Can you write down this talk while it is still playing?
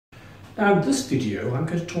Now in this video I'm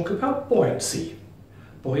going to talk about buoyancy.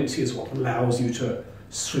 Buoyancy is what allows you to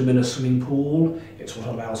swim in a swimming pool, it's what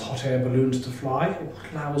allows hot air balloons to fly, it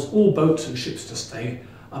allows all boats and ships to stay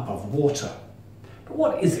above the water. But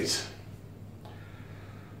what is it?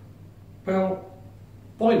 Well,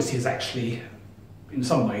 buoyancy is actually, in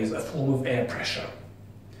some ways, a form of air pressure.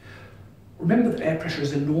 Remember that air pressure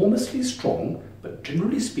is enormously strong, but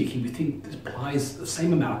generally speaking we think it applies the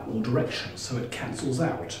same amount in all directions, so it cancels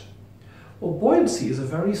out. Well, buoyancy is a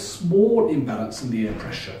very small imbalance in the air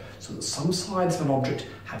pressure, so that some sides of an object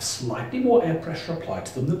have slightly more air pressure applied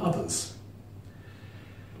to them than others.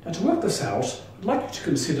 Now, to work this out, I'd like you to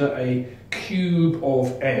consider a cube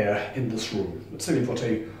of air in this room. Let's say we've got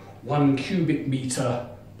a 1 cubic metre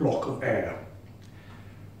block of air.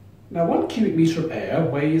 Now, 1 cubic metre of air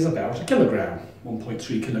weighs about a kilogram,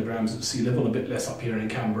 1.3 kilograms at sea level, a bit less up here in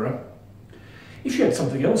Canberra. If you had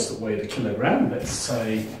something else that weighed a kilogram, let's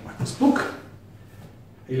say like this book,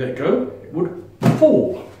 and you let go, it would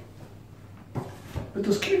fall. But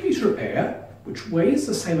this cubic metre of air, which weighs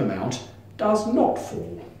the same amount, does not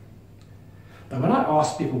fall. Now, when I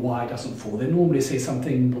ask people why it doesn't fall, they normally say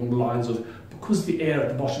something along the lines of, because the air at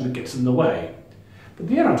the bottom gets in the way. But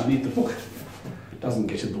the air underneath the book doesn't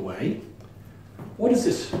get in the way. What is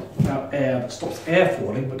it about air that stops air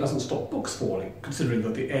falling but doesn't stop books falling, considering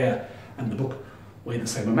that the air and the book weigh the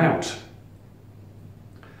same amount?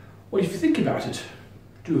 Well, if you think about it,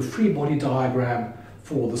 do a free body diagram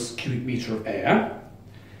for this cubic metre of air.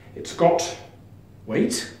 It's got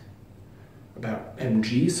weight, about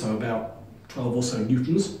mg, so about 12 or so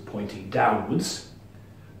newtons, pointing downwards.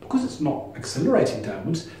 Because it's not accelerating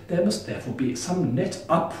downwards, there must therefore be some net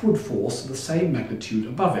upward force of the same magnitude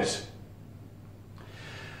above it.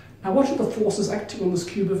 Now, what are the forces acting on this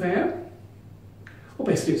cube of air? Well,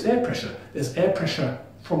 basically it's air pressure. There's air pressure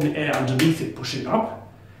from the air underneath it pushing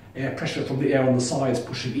up, air pressure from the air on the sides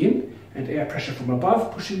pushing in, and air pressure from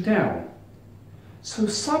above pushing down. So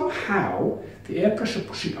somehow the air pressure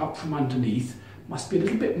pushing up from underneath must be a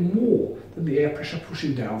little bit more than the air pressure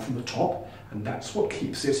pushing down from the top, and that's what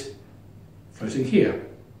keeps it floating here.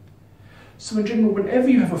 So in general, whenever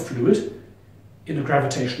you have a fluid in a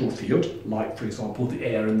gravitational field, like for example the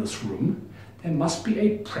air in this room, there must be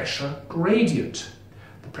a pressure gradient.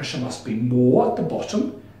 The pressure must be more at the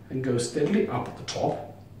bottom and go steadily up at the top.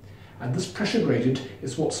 And this pressure gradient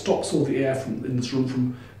is what stops all the air in this room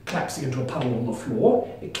from collapsing into a puddle on the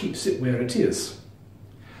floor. It keeps it where it is.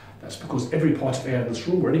 That's because every part of air in this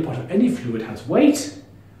room, or any part of any fluid, has weight.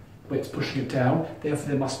 Weight's pushing it down. Therefore,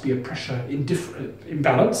 there must be a pressure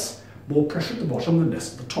imbalance. More pressure at the bottom than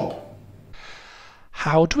less at the top.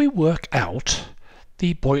 How do we work out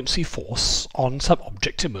the buoyancy force on some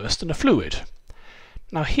object immersed in a fluid?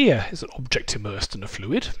 Now, here is an object immersed in a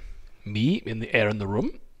fluid, me in the air in the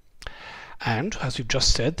room, and as we've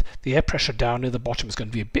just said, the air pressure down near the bottom is going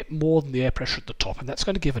to be a bit more than the air pressure at the top, and that's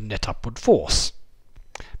going to give a net upward force.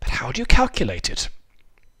 But how do you calculate it?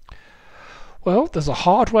 Well, there's a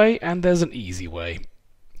hard way and there's an easy way.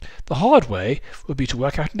 The hard way would be to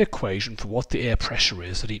work out an equation for what the air pressure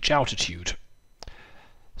is at each altitude.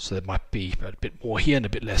 So there might be a bit more here and a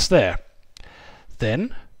bit less there.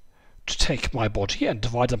 Then, to take my body and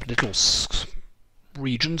divide up into little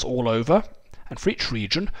regions all over, and for each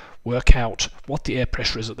region work out what the air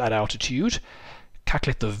pressure is at that altitude,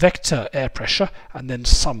 calculate the vector air pressure, and then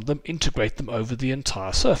sum them, integrate them over the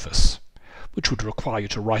entire surface, which would require you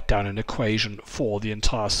to write down an equation for the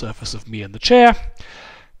entire surface of me in the chair.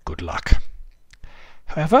 Good luck.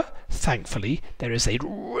 However, thankfully, there is a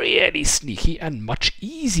really sneaky and much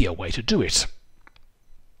easier way to do it.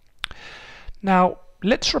 Now,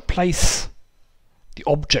 let's replace the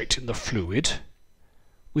object in the fluid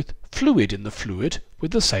with fluid in the fluid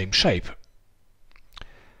with the same shape.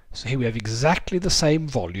 So here we have exactly the same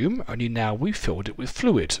volume, only now we've filled it with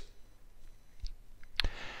fluid.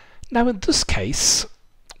 Now in this case,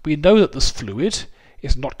 we know that this fluid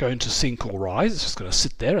is not going to sink or rise, it's just going to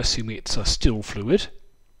sit there, assuming it's a still fluid.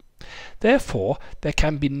 Therefore, there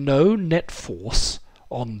can be no net force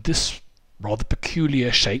on this rather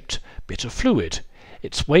peculiar shaped bit of fluid.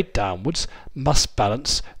 Its weight downwards must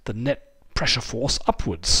balance the net pressure force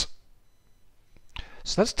upwards.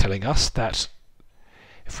 So that's telling us that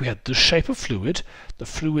if we had this shape of fluid, the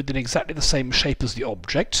fluid in exactly the same shape as the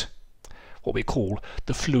object, what we call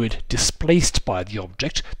the fluid displaced by the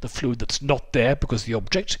object, the fluid that's not there because the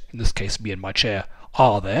object, in this case me and my chair,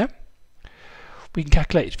 are there, we can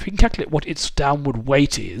calculate what its downward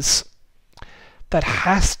weight is. That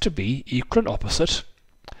has to be equal and opposite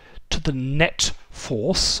to the net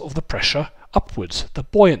force of the pressure upwards, the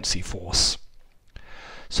buoyancy force.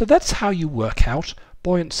 So that's how you work out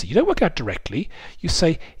buoyancy. You don't work out directly. You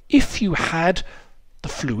say if you had the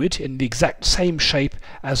fluid in the exact same shape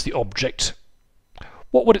as the object,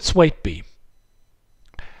 what would its weight be?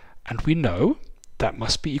 And we know that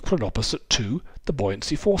must be equal and opposite to the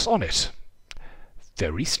buoyancy force on it.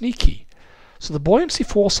 Very sneaky. So the buoyancy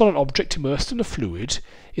force on an object immersed in a fluid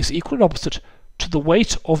is equal and opposite to the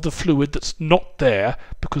weight of the fluid that's not there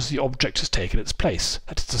because the object has taken its place.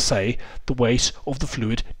 That is to say, the weight of the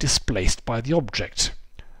fluid displaced by the object,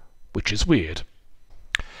 which is weird.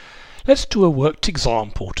 Let's do a worked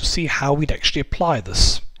example to see how we'd actually apply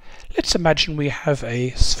this. Let's imagine we have a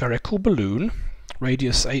spherical balloon,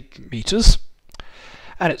 radius 8 meters,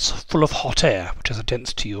 and it's full of hot air, which has a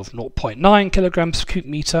density of 0.9 kilograms per cubic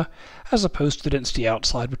meter, as opposed to the density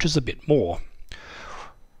outside, which is a bit more.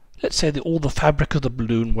 Let's say that all the fabric of the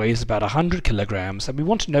balloon weighs about 100 kilograms, and we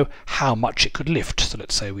want to know how much it could lift. So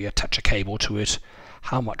let's say we attach a cable to it.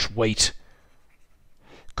 How much weight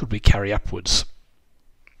could we carry upwards?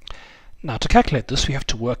 Now, to calculate this, we have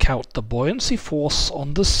to work out the buoyancy force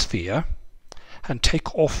on the sphere and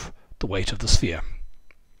take off the weight of the sphere.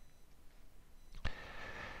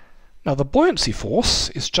 Now, the buoyancy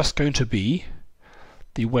force is just going to be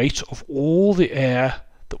the weight of all the air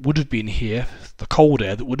that would have been here, the cold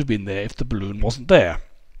air that would have been there if the balloon wasn't there.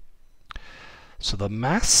 So the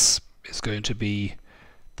mass is going to be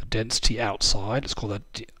the density outside, let's call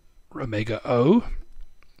that omega O,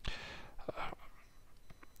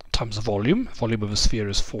 times the volume. Volume of a sphere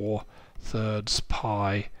is 4/3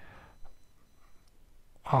 pi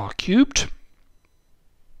r cubed.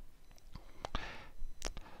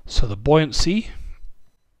 So the buoyancy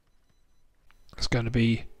is going to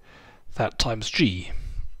be that times g,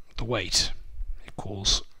 the weight,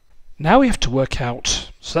 equals. Now we have to work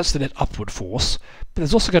out, so that's the net upward force, but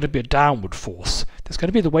there's also going to be a downward force. There's going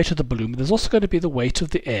to be the weight of the balloon, but there's also going to be the weight of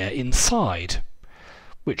the air inside,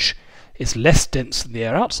 which is less dense than the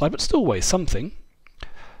air outside, but still weighs something.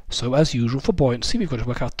 So as usual for buoyancy, we've got to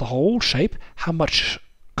work out the whole shape, how much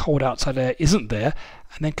cold outside air isn't there,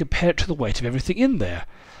 and then compare it to the weight of everything in there.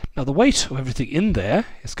 Now the weight of everything in there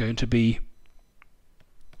is going to be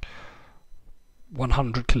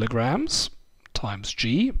 100 kilograms times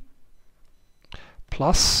g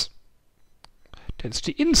plus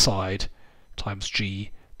density inside times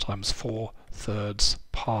g times 4/3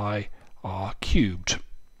 pi r cubed.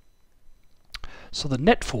 So the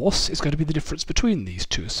net force is going to be the difference between these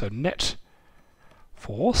two. So net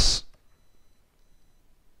force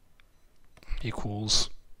equals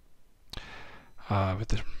with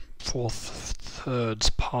the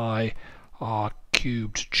 4/3 pi r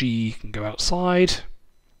cubed g can go outside,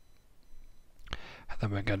 and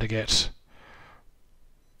then we're going to get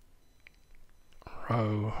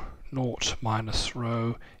rho naught minus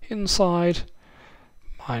rho inside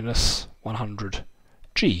minus 100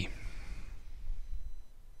 g,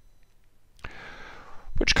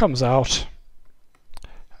 which comes out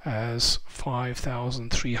as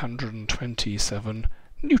 5,327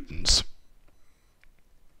 newtons.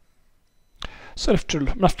 So I'm going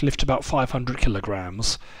to have to lift about 500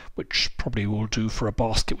 kilograms, which probably will do for a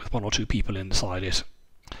basket with 1 or 2 people inside it.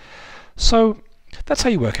 So that's how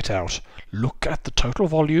you work it out. Look at the total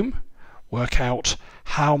volume, work out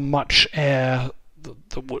how much air,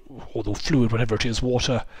 or the fluid, whatever it is,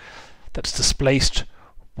 water that's displaced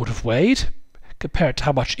would have weighed, compare it to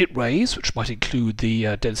how much it weighs, which might include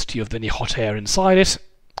the density of any hot air inside it.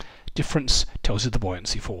 Difference tells you the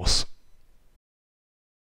buoyancy force.